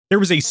There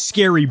was a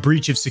scary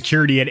breach of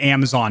security at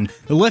Amazon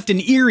that left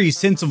an eerie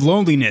sense of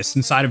loneliness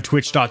inside of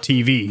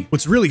Twitch.tv.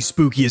 What's really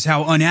spooky is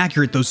how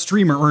inaccurate those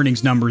streamer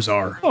earnings numbers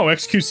are. Oh,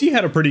 XQC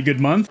had a pretty good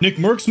month. Nick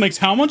Merckx makes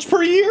how much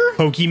per year?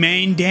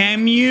 Pokimane,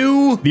 damn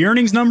you. The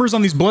earnings numbers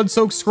on these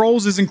blood-soaked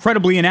scrolls is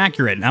incredibly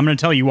inaccurate, and I'm going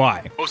to tell you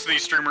why. Most of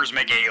these streamers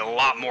make a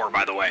lot more,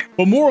 by the way.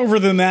 But moreover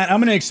than that, I'm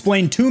going to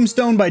explain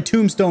tombstone by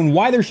tombstone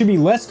why there should be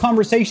less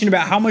conversation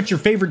about how much your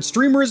favorite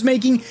streamer is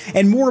making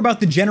and more about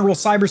the general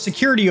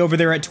cybersecurity over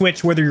there at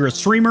Twitch, whether you're a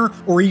streamer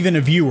or even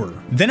a viewer.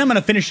 Then I'm going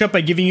to finish up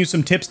by giving you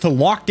some tips to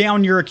lock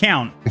down your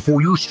account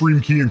before your stream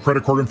key and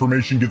credit card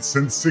information gets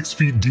sent 6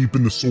 feet deep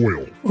in the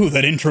soil. Ooh,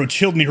 that intro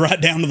chilled me right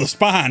down to the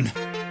spine.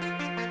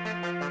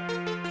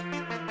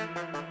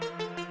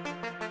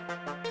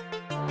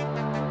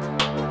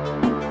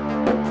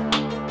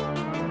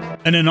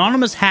 An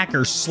anonymous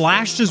hacker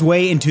slashed his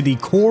way into the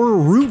core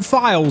root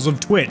files of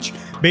Twitch,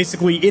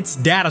 basically its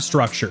data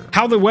structure,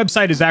 how the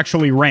website is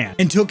actually ran,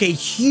 and took a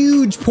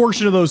huge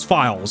portion of those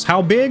files.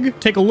 How big?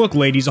 Take a look,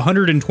 ladies,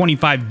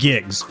 125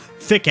 gigs,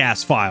 thick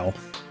ass file,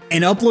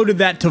 and uploaded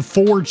that to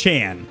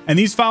 4chan. And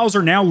these files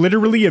are now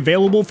literally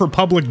available for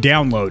public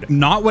download.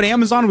 Not what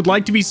Amazon would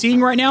like to be seeing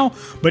right now,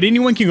 but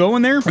anyone can go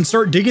in there and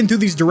start digging through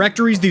these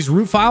directories, these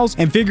root files,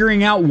 and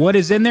figuring out what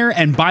is in there.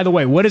 And by the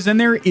way, what is in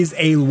there is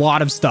a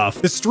lot of stuff.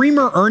 The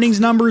streamer earnings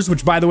numbers,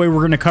 which by the way,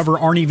 we're gonna cover,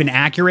 aren't even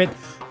accurate,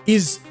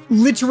 is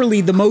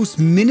literally the most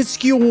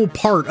minuscule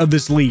part of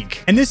this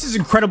leak. And this is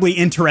incredibly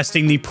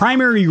interesting. The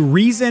primary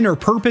reason or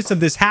purpose of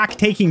this hack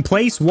taking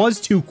place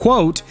was to,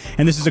 quote,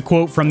 and this is a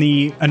quote from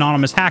the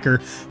anonymous hacker,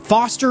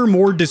 foster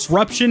more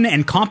disruption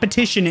and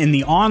competition in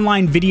the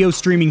online video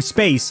streaming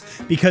space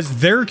because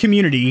their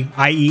community,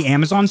 i.e.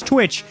 Amazon's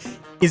Twitch,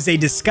 is a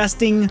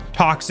disgusting,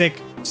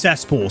 toxic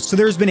cesspool. So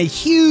there's been a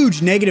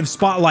huge negative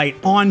spotlight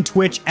on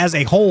Twitch as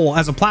a whole,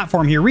 as a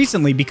platform here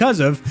recently because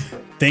of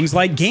things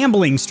like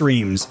gambling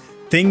streams,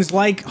 things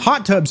like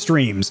hot tub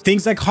streams,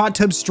 things like hot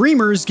tub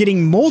streamers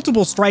getting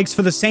multiple strikes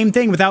for the same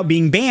thing without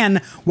being banned,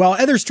 while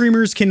other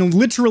streamers can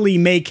literally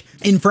make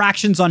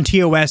infractions on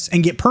TOS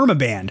and get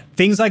permabanned.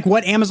 Things like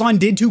what Amazon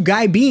did to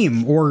Guy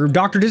Beam, or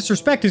Dr.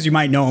 Disrespect as you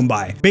might know him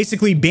by,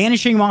 basically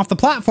banishing him off the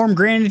platform.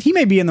 Granted, he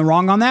may be in the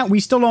wrong on that,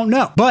 we still don't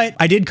know. But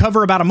I did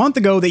cover about a month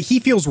ago that he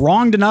feels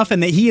wronged enough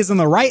and that he is in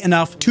the right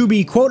enough to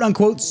be quote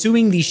unquote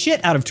suing the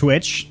shit out of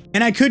Twitch.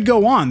 And I could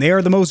go on. They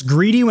are the most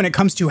greedy when it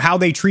comes to how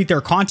they treat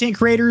their content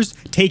creators,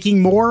 taking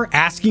more,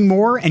 asking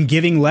more, and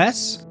giving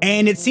less.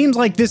 And it seems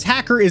like this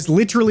hacker is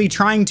literally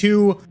trying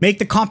to make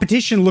the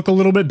competition look a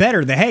little bit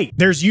better. That, hey,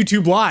 there's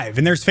YouTube Live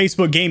and there's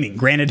Facebook Gaming.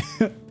 Granted,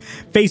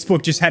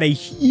 Facebook just had a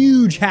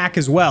huge hack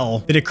as well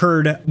that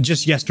occurred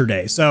just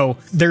yesterday. So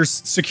there's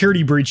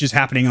security breaches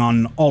happening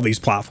on all these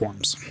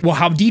platforms. Well,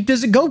 how deep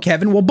does it go,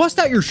 Kevin? Well, bust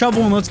out your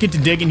shovel and let's get to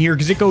digging here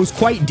because it goes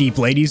quite deep,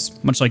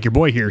 ladies, much like your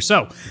boy here.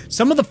 So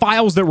some of the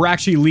files that were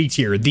actually leaked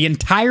here, the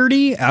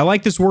entirety, I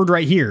like this word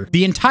right here,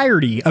 the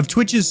entirety of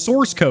Twitch's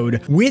source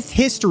code with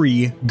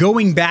history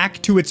going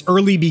back to its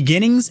early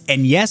beginnings.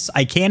 And yes,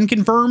 I can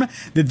confirm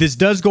that this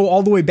does go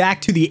all the way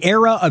back to the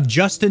era of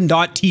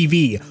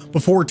Justin.tv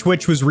before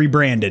Twitch was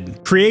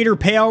rebranded. Creator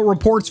payout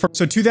reports for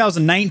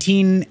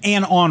 2019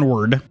 and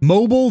onward,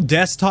 mobile,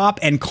 desktop,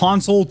 and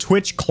console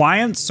Twitch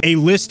clients, a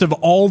list of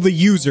all the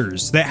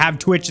users that have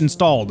Twitch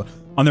installed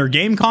on their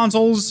game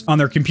consoles, on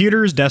their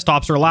computers,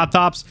 desktops or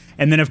laptops,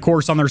 and then of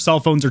course on their cell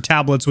phones or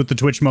tablets with the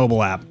Twitch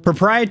mobile app.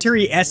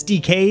 Proprietary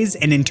SDKs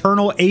and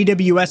internal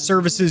AWS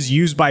services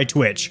used by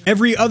Twitch.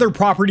 Every other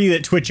property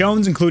that Twitch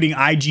owns, including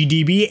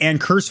IGDB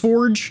and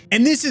CurseForge.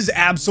 And this is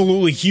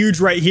absolutely huge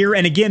right here.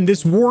 And again,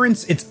 this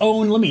warrants its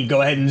own, let me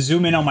go ahead and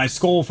zoom in on my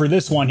skull for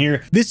this one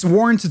here. This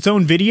warrants its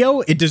own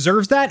video. It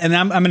deserves that. And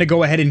I'm going to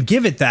go ahead and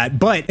give it that.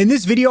 But in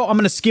this video, I'm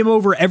going to skim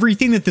over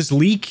everything that this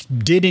leak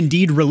did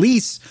indeed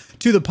release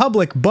to the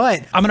public,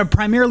 but I'm going to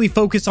primarily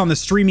focus on the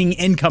streaming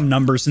income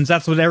numbers since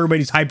that's what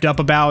everybody's hyped up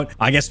about.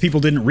 I guess people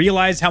didn't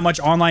realize how much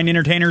online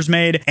entertainers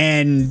made,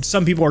 and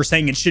some people are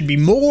saying it should be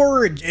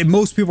more, and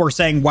most people are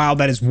saying, wow,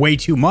 that is way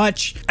too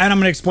much. And I'm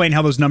going to explain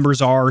how those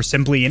numbers are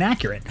simply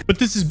inaccurate. But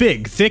this is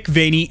big, thick,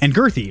 veiny, and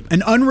girthy.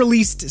 An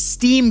unreleased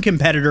Steam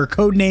competitor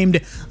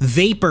codenamed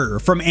Vapor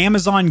from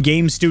Amazon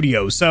Game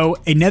Studios. So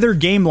another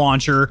game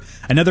launcher,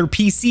 another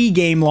PC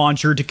game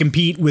launcher to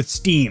compete with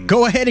Steam.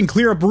 Go ahead and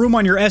clear up room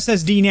on your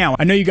SSD now.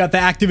 I know you got the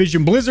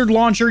Activision Blizzard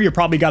launcher. You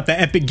probably got the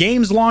Epic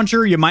Games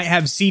launcher. You might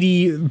have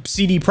CD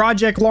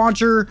Projekt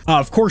launcher.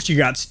 Of course, you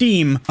got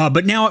Steam.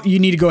 But now you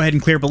need to go ahead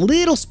and clear up a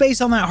little space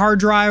on that hard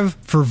drive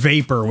for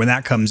Vapor when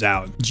that comes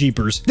out.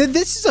 Jeepers.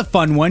 This is a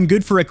fun one.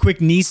 Good for a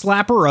quick knee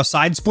slapper or a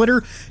side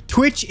splitter.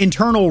 Twitch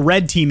internal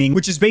red teaming,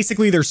 which is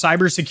basically their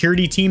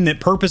cybersecurity team that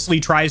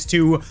purposely tries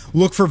to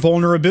look for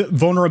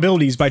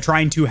vulnerabilities by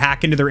trying to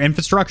hack into their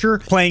infrastructure,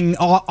 playing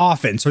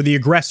offense, or the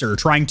aggressor,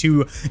 trying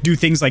to do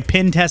things like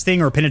pen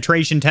testing or penetration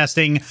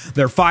testing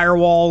their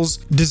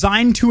firewalls,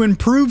 designed to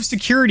improve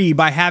security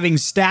by having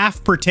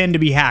staff pretend to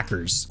be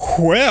hackers.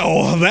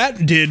 Well,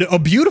 that did a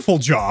beautiful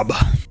job.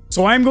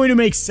 So I'm going to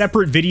make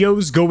separate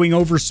videos going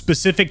over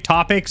specific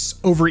topics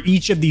over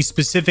each of these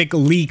specific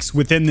leaks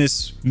within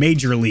this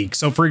major leak.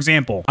 So for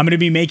example, I'm going to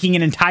be making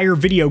an entire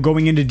video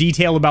going into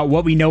detail about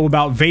what we know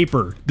about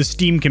Vapor, the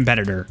Steam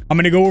competitor. I'm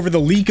going to go over the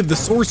leak of the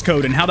source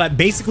code and how that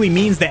basically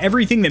means that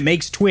everything that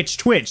makes Twitch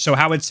Twitch, so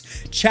how its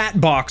chat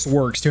box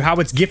works, to how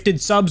its gifted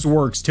subs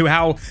works, to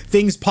how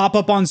things pop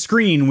up on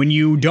screen when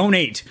you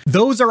donate.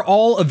 Those are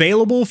all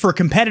available for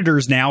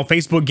competitors now,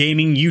 Facebook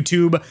Gaming,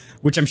 YouTube,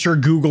 which I'm sure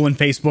Google and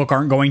Facebook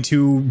aren't going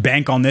to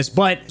bank on this,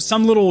 but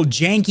some little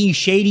janky,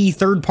 shady,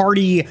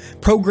 third-party,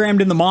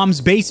 programmed in the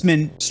mom's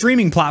basement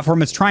streaming platform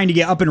that's trying to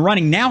get up and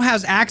running now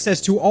has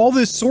access to all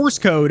this source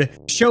code,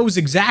 shows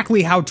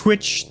exactly how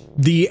Twitch,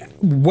 the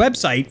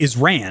website, is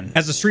ran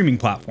as a streaming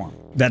platform.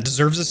 That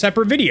deserves a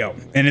separate video,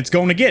 and it's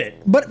going to get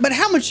it. But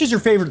how much does your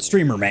favorite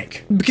streamer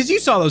make? Because you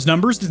saw those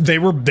numbers, they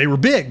were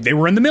big. They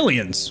were in the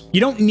millions.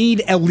 You don't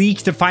need a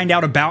leak to find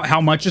out about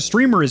how much a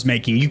streamer is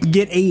making. You can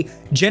get a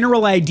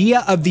general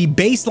idea of the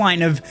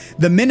baseline of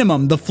the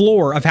minimum, the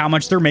floor of how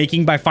much they're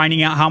making by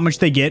finding out how much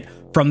they get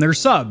from their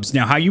subs.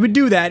 Now, how you would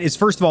do that is,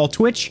 first of all,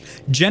 Twitch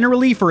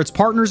generally for its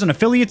partners and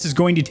affiliates is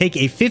going to take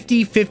a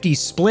 50-50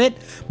 split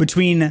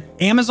between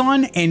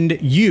Amazon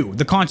and you,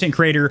 the content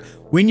creator,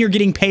 when you're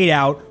getting paid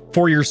out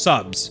for your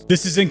subs.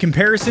 This is in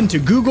comparison to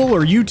Google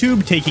or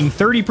YouTube taking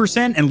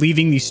 30% and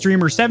leaving the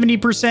streamer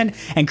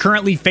 70%, and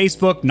currently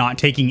Facebook not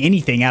taking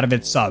anything out of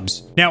its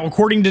subs. Now,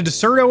 according to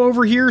Decerto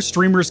over here,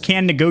 streamers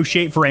can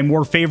negotiate for a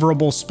more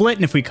favorable split,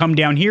 and if we come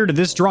down here to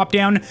this drop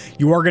down,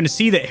 you are going to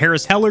see that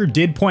Harris Heller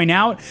did point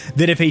out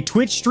that if a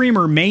Twitch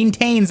streamer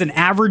maintains an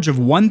average of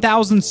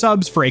 1,000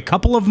 subs for a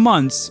couple of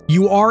months,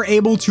 you are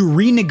able to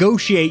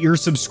renegotiate your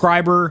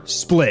subscriber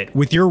split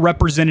with your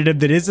representative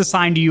that is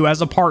assigned to you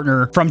as a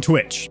partner from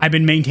Twitch. I've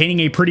been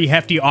maintaining a pretty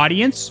hefty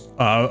audience,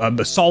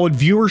 a solid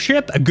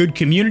viewership, a good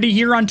community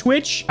here on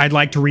Twitch. I'd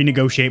like to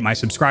renegotiate my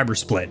subscriber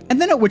split. And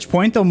then at which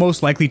point they'll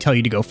most likely tell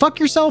you to go fuck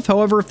yourself.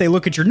 However, if they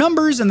look at your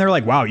numbers and they're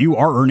like, wow, you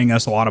are earning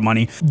us a lot of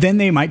money, then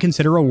they might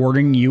consider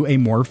awarding you a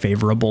more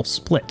favorable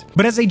split.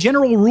 But as a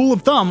general rule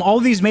of thumb, all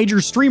of these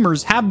major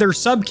streamers have their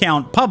sub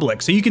count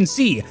public, so you can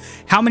see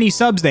how many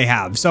subs they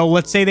have. So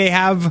let's say they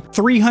have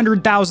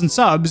 300,000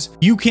 subs.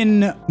 You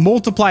can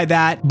multiply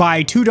that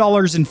by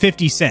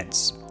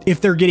 $2.50. if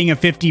they're getting a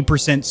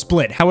 50%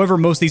 split. However,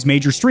 most of these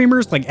major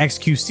streamers like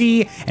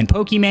XQC and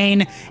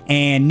Pokimane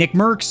and Nick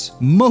Merckx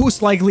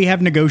most likely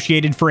have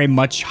negotiated for a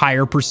much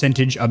higher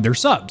percentage of their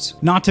subs.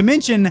 Not to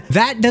mention,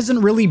 that doesn't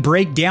really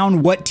break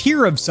down what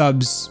tier of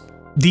subs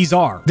these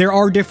are. There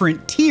are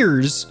different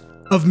tiers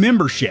of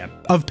membership,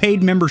 of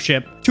paid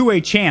membership to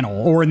a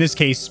channel, or in this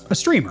case, a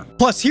streamer.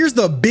 Plus, here's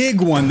the big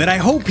one that I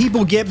hope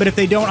people get, but if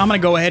they don't, I'm gonna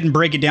go ahead and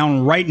break it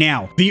down right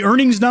now. The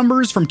earnings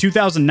numbers from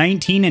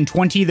 2019 and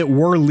 20 that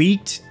were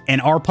leaked and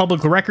are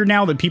public record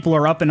now that people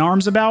are up in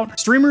arms about,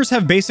 streamers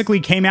have basically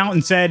came out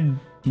and said,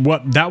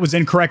 that was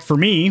incorrect for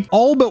me.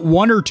 All but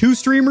one or two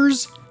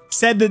streamers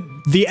said that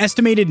the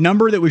estimated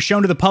number that was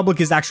shown to the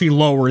public is actually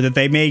lower, that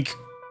they make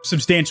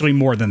substantially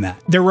more than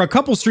that. There were a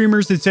couple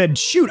streamers that said,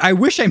 shoot, I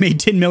wish I made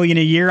 10 million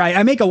a year.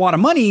 I make a lot of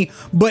money,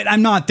 but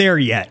I'm not there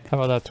yet. How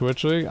about that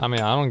Twitch league? I mean,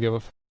 I don't give a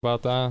f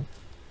about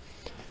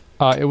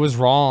that. It was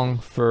wrong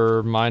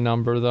for my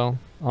number though.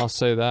 I'll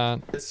say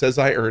that. It says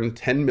I earn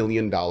 $10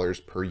 million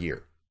per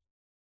year.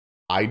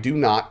 I do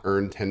not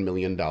earn $10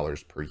 million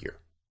per year.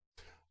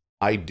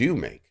 I do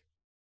make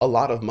a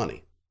lot of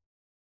money,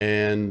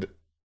 and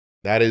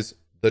that is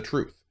the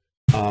truth.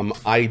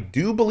 I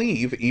do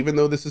believe, even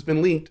though this has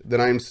been leaked, that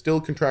I am still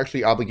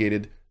contractually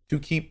obligated to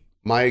keep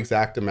my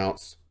exact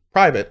amounts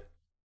private.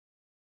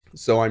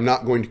 So I'm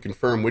not going to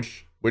confirm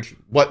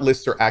what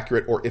lists are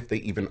accurate or if they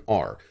even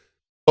are.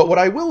 But what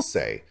I will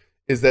say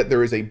is that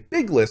there is a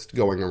big list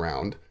going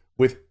around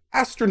with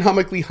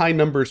astronomically high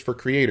numbers for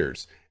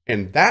creators,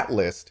 and that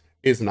list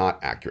is not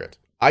accurate.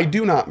 I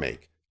do not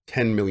make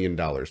 $10 million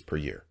per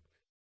year.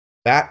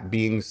 That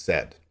being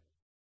said,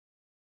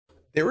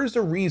 there is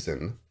a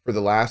reason for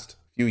the last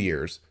few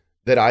years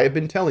that I have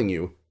been telling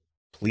you,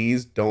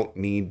 please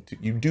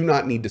you do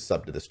not need to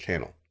sub to this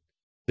channel.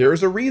 There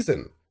is a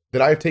reason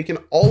that I have taken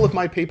all of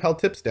my PayPal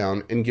tips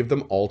down and give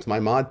them all to my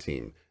mod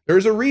team.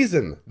 There's a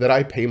reason that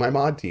I pay my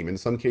mod team. In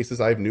some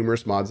cases, I have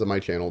numerous mods on my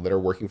channel that are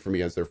working for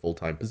me as their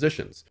full-time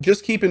positions.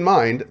 Just keep in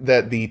mind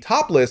that the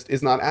top list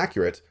is not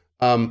accurate,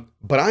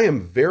 but I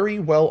am very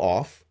well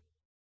off.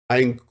 I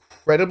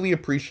incredibly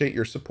appreciate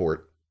your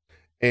support,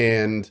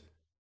 and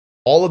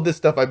all of this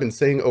stuff I've been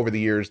saying over the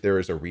years, there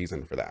is a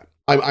reason for that.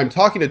 I'm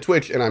talking to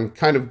Twitch and I'm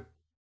kind of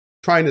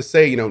trying to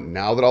say,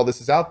 now that all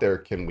this is out there,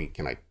 can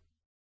I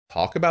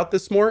talk about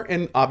this more?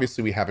 And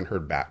obviously we haven't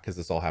heard back because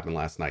this all happened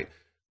last night.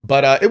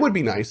 But it would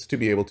be nice to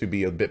be able to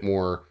be a bit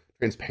more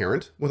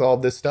transparent with all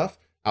of this stuff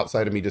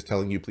outside of me just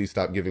telling you, please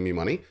stop giving me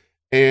money.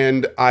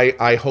 And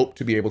I hope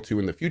to be able to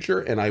in the future,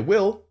 and I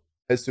will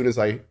as soon as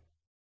I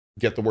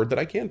get the word that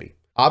I can be.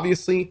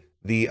 Obviously,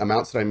 the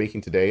amounts that I'm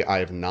making today, I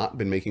have not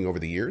been making over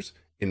the years.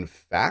 In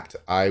fact,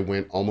 I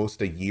went almost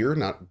a year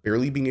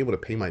barely being able to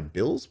pay my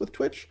bills with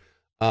Twitch,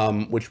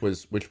 which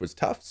was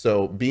tough.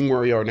 So being where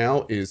we are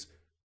now is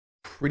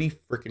pretty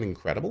freaking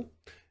incredible.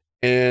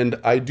 And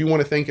I do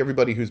want to thank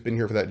everybody who's been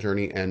here for that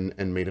journey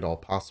and made it all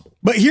possible.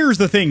 But here's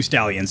the thing,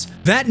 Stallions.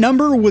 That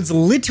number was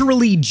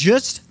literally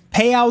just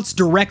payouts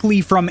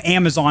directly from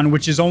Amazon,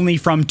 which is only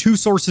from 2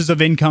 sources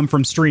of income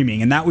from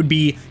streaming. And that would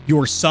be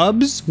your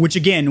subs, which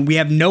again, we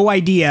have no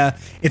idea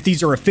if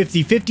these are a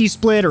 50-50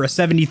 split or a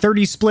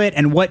 70-30 split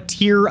and what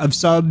tier of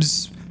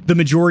subs the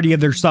majority of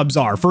their subs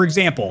are. For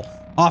example,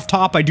 off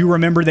top, I do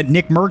remember that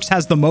Nick Merckx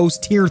has the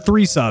most tier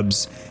 3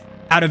 subs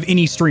out of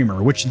any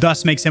streamer, which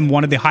thus makes him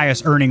one of the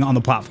highest earning on the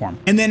platform.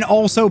 And then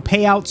also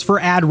payouts for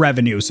ad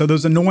revenue. So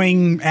those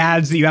annoying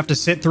ads that you have to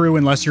sit through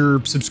unless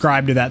you're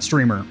subscribed to that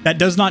streamer. That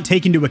does not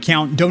take into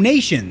account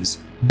donations,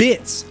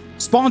 bits,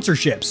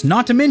 sponsorships,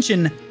 not to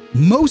mention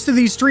most of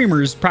these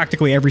streamers,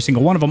 practically every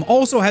single one of them,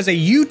 also has a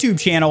YouTube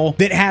channel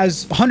that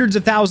has hundreds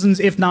of thousands,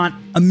 if not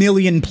a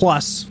million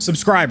plus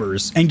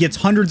subscribers and gets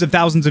hundreds of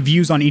thousands of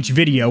views on each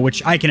video,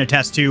 which I can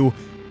attest to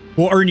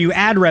will earn you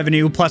ad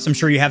revenue. Plus, I'm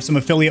sure you have some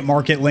affiliate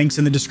market links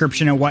in the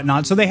description and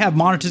whatnot. So they have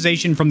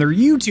monetization from their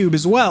YouTube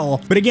as well.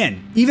 But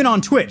again, even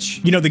on Twitch,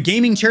 you know, the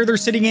gaming chair they're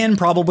sitting in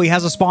probably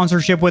has a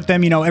sponsorship with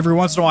them. You know, every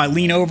once in a while I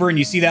lean over and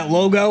you see that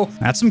logo.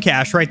 That's some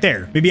cash right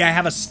there. Maybe I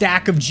have a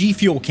stack of G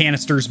Fuel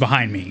canisters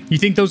behind me. You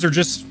think those are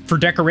just for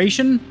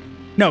decoration?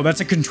 No, that's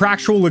a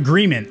contractual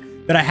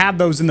agreement that I have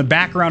those in the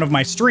background of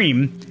my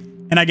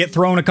stream and I get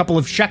thrown a couple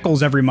of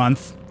shekels every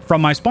month from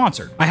my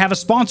sponsor. I have a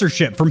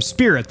sponsorship from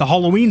Spirit, the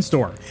Halloween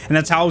store, and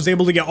that's how I was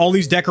able to get all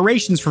these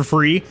decorations for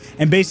free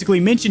and basically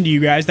mention to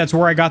you guys that's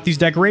where I got these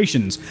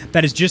decorations.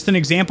 That is just an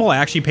example. I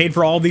actually paid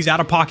for all of these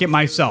out of pocket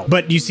myself.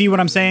 But you see what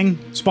I'm saying?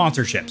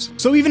 Sponsorships.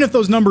 So even if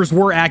those numbers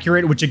were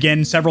accurate, which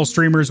again, several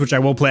streamers, which I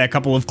will play a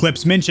couple of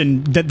clips,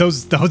 mentioned that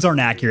those aren't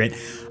accurate.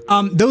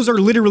 Those are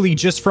literally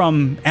just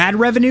from ad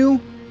revenue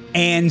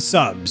and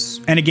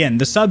subs. And again,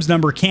 the subs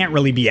number can't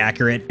really be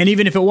accurate. And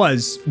even if it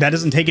was, that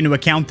doesn't take into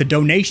account the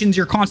donations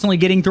you're constantly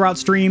getting throughout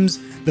streams,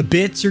 the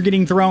bits you're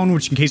getting thrown,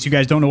 which in case you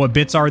guys don't know what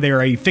bits are, they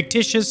are a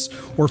fictitious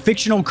or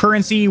fictional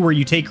currency where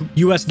you take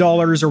US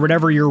dollars or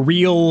whatever your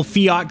real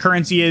fiat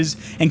currency is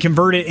and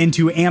convert it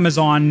into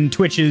Amazon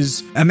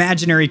Twitch's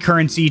imaginary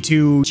currency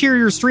to cheer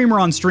your streamer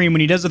on stream when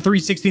he does a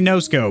 360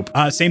 no scope.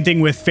 Same thing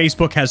with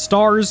Facebook has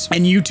stars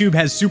and YouTube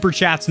has super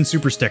chats and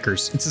super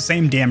stickers. It's the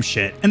same damn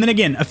shit. And then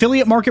again,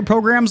 affiliate market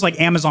programs like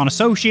Amazon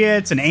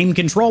Associates and AIM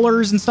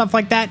controllers and stuff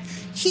like that,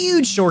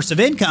 huge source of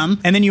income.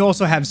 And then you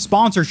also have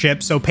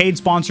sponsorships, so paid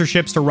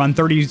sponsorships to run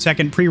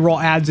 30-second pre-roll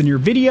ads in your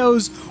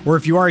videos, or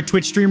if you are a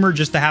Twitch streamer,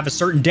 just to have a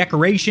certain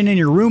decoration in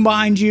your room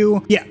behind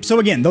you. Yeah, so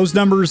again, those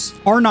numbers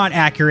are not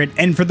accurate,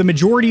 and for the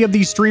majority of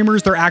these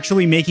streamers, they're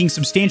actually making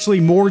substantially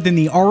more than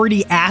the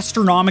already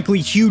astronomically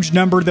huge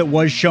number that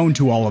was shown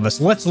to all of us.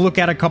 Let's look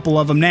at a couple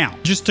of them now,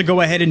 just to go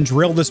ahead and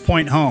drill this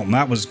point home.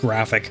 That was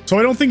graphic. So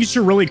I don't think it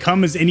should really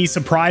come as any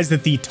surprise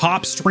that the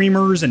top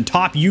streamers and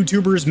top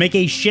YouTubers make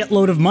a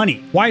shitload of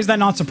money. Why is that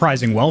not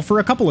surprising? Well, for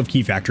a couple of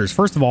key factors.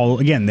 First of all,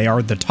 again, they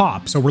are the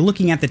top. So we're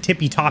looking at the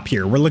tippy top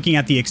here. We're looking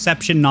at the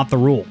exception, not the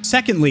rule.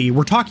 Secondly,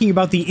 we're talking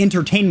about the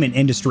entertainment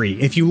industry.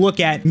 If you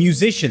look at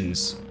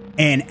musicians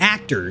and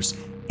actors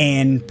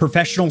and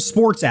professional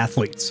sports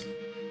athletes,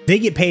 they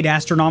get paid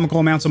astronomical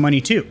amounts of money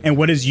too. And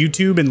what is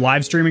YouTube and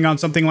live streaming on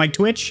something like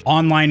Twitch?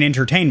 Online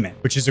entertainment,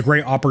 which is a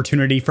great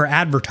opportunity for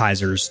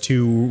advertisers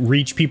to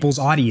reach people's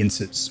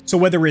audiences. So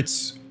whether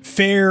it's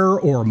fair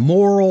or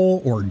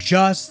moral or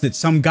just that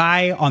some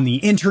guy on the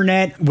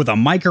internet with a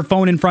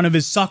microphone in front of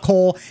his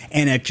suckhole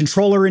and a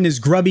controller in his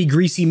grubby,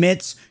 greasy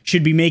mitts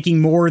should be making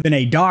more than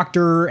a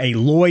doctor, a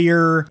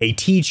lawyer, a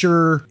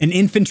teacher, an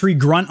infantry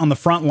grunt on the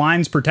front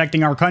lines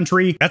protecting our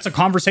country. That's a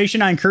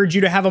conversation I encourage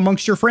you to have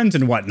amongst your friends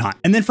and whatnot.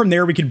 And then from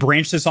there, we could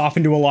branch this off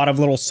into a lot of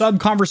little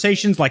sub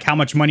conversations, like how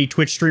much money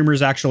Twitch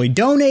streamers actually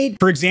donate.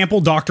 For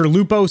example, Dr.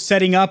 Lupo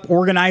setting up,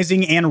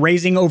 organizing, and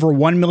raising over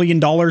 $1 million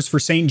for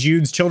St.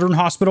 Jude's Children's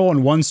Hospital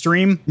in one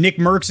stream. Nick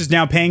Merckx is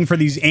now paying for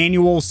these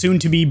annual, soon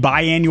to be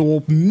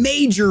biannual,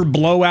 major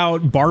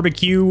blowout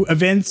barbecue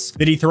events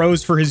that he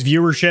throws for his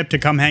viewership to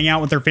come hang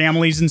out with their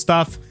families and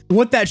stuff.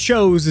 What that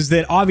shows is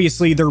that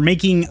obviously they're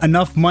making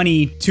enough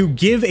money to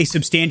give a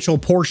substantial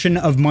portion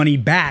of money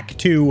back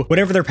to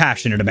whatever they're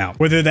passionate about,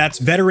 whether that's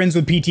veterans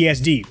with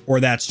PTSD, or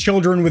that's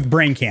children with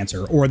brain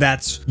cancer, or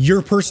that's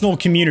your personal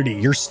community,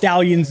 your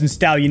stallions and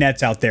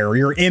stallionettes out there, or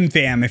your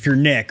M-Fam if you're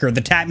Nick, or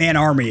the Tatman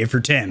Army if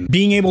you're Tim.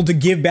 Being able to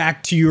give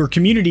back to your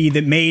community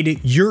that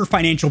made your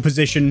financial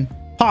position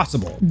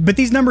possible. But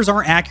these numbers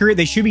aren't accurate.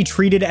 They should be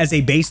treated as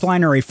a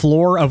baseline or a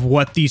floor of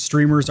what these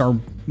streamers are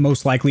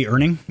most likely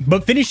earning.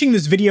 But finishing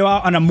this video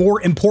out on a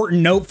more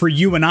important note for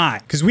you and I,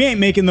 because we ain't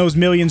making those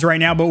millions right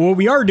now, but what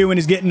we are doing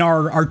is getting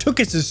our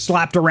tukuses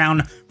slapped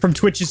around from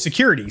Twitch's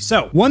security.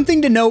 So one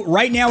thing to note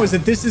right now is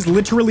that this is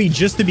literally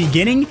just the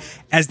beginning,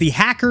 as the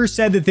hacker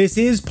said that this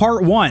is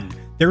part 1.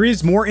 There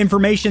is more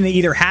information that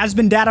either has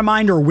been data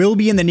mined or will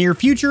be in the near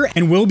future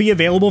and will be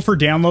available for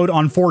download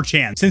on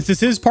 4chan. Since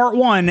this is part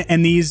 1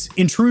 and these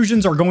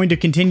intrusions are going to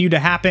continue to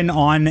happen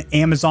on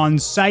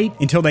Amazon's site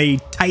until they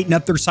tighten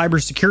up their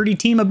cybersecurity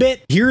team a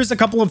bit, here's a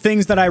couple of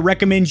things that I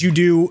recommend you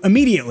do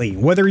immediately.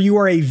 Whether you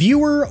are a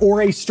viewer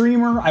or a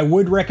streamer, I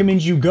would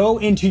recommend you go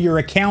into your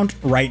account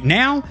right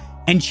now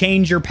and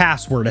change your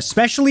password,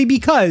 especially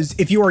because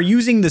if you are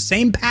using the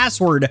same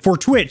password for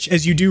Twitch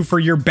as you do for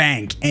your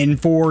bank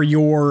and for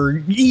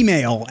your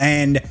email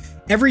and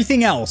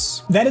everything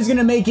else, that is going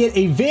to make it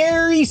a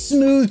very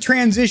smooth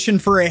transition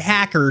for a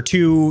hacker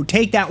to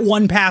take that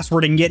one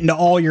password and get into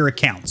all your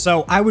accounts.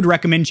 So I would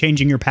recommend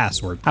changing your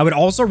password. I would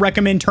also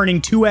recommend turning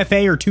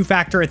 2FA or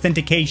two-factor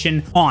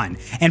authentication on.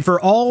 And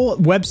for all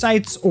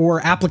websites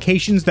or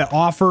applications that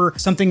offer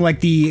something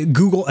like the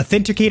Google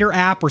Authenticator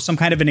app or some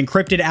kind of an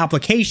encrypted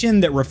application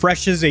that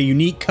refreshes a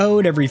unique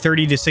code every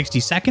 30 to 60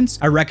 seconds,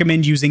 I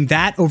recommend using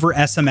that over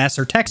SMS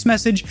or text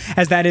message,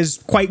 as that is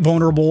quite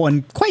vulnerable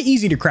and quite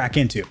easy to crack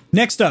into.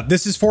 Next up,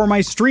 this is for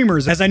my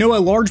streamers, as I know a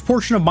large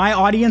portion of my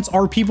audience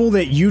are people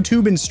that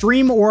YouTube and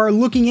stream or are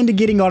looking into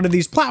getting onto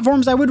these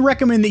platforms. I would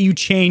recommend that you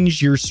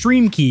change your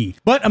stream key.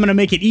 But I'm going to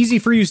make it easy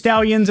for you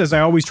Stallions, as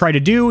I always try to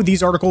do.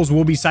 These articles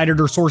will be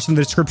cited or sourced in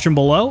the description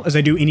below, as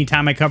I do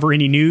anytime I cover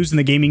any news in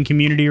the gaming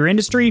community or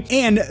industry.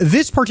 And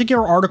this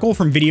particular article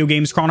from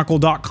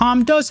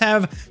videogameschronicle.com does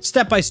have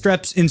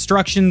step-by-step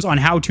instructions on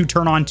how to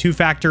turn on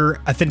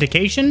two-factor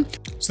authentication.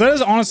 So that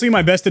is honestly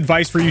my best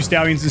advice for you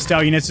Stallions and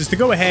Stallionettes, is to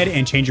go ahead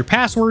and change your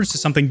passwords to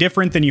something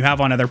different than you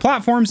have on other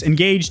platforms,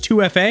 engage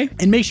 2FA,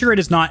 and make sure it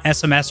is not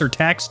SMS or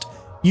text.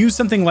 Use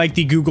something like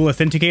the Google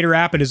Authenticator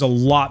app. It is a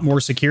lot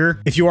more secure.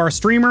 If you are a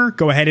streamer,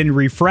 go ahead and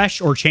refresh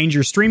or change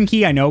your stream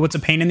key. I know it's a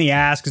pain in the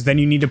ass because then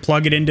you need to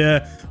plug it into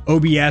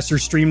OBS or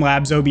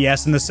Streamlabs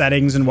OBS in the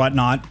settings and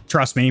whatnot.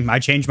 Trust me, I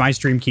changed my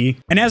stream key.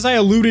 And as I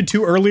alluded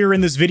to earlier in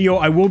this video,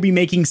 I will be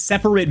making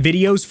separate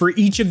videos for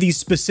each of these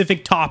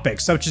specific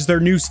topics, such as their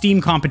new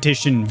Steam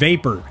competition,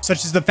 Vapor,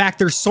 such as the fact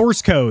their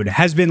source code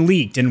has been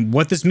leaked. And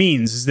what this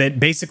means is that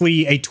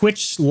basically a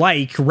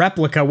Twitch-like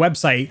replica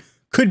website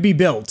could be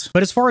built.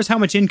 But as far as how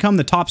much income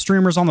the top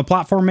streamers on the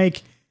platform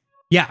make,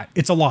 yeah,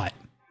 it's a lot.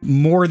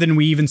 More than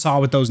we even saw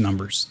with those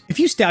numbers. If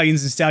you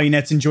Stallions and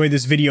Stallionettes enjoyed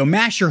this video,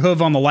 mash your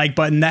hoof on the like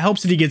button. That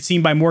helps it to get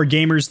seen by more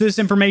gamers. This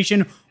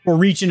information will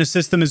reach and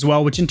assist them as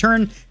well, which in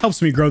turn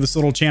helps me grow this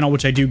little channel,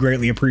 which I do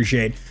greatly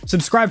appreciate.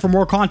 Subscribe for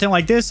more content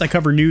like this. I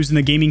cover news in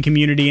the gaming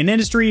community and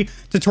industry,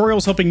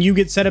 tutorials helping you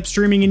get set up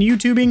streaming and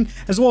YouTubing,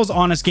 as well as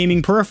honest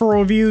gaming peripheral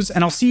reviews,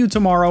 and I'll see you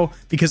tomorrow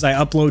because I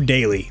upload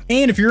daily.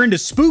 And if you're into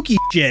spooky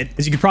shit,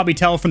 as you can probably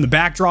tell from the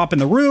backdrop in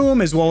the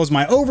room, as well as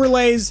my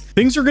overlays,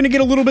 things are going to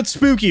get a little bit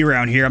spooky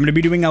around here. I'm going to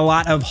be doing a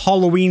lot of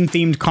Halloween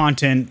themed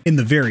content in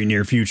the very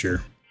near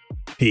future.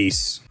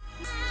 Peace.